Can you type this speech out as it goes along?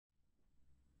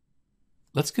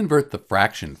Let's convert the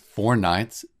fraction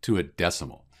 4/9 to a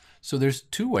decimal. So there's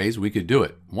two ways we could do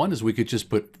it. One is we could just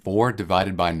put 4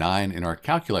 divided by 9 in our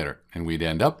calculator, and we'd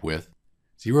end up with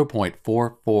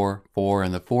 0.444,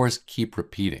 and the 4's keep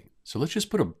repeating. So let's just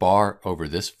put a bar over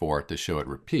this 4 to show it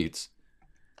repeats.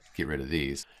 Get rid of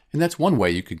these. And that's one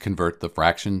way you could convert the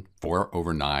fraction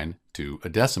 4/9 to a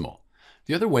decimal.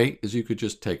 The other way is you could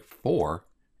just take 4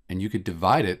 and you could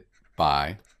divide it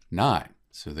by 9.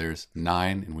 So there's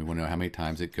 9, and we want to know how many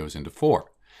times it goes into 4.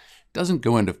 It doesn't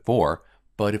go into 4,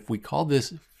 but if we call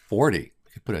this 40,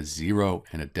 we could put a 0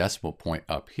 and a decimal point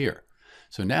up here.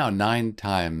 So now 9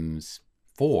 times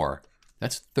 4,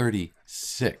 that's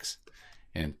 36.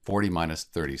 And 40 minus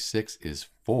 36 is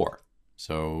 4.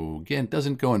 So again, it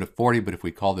doesn't go into 40, but if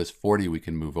we call this 40, we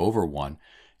can move over 1.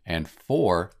 And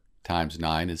 4 times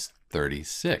 9 is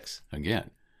 36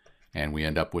 again. And we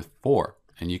end up with 4.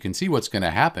 And you can see what's going to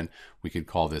happen. We could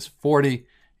call this 40,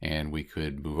 and we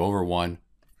could move over 1.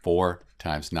 4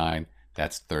 times 9,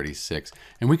 that's 36.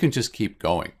 And we can just keep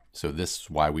going. So this is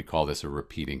why we call this a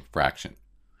repeating fraction.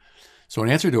 So in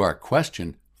answer to our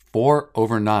question,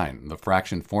 4/9, the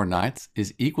fraction 4/9,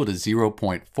 is equal to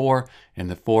 0.4, and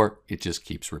the 4, it just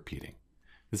keeps repeating.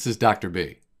 This is Dr.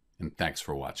 B, and thanks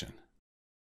for watching.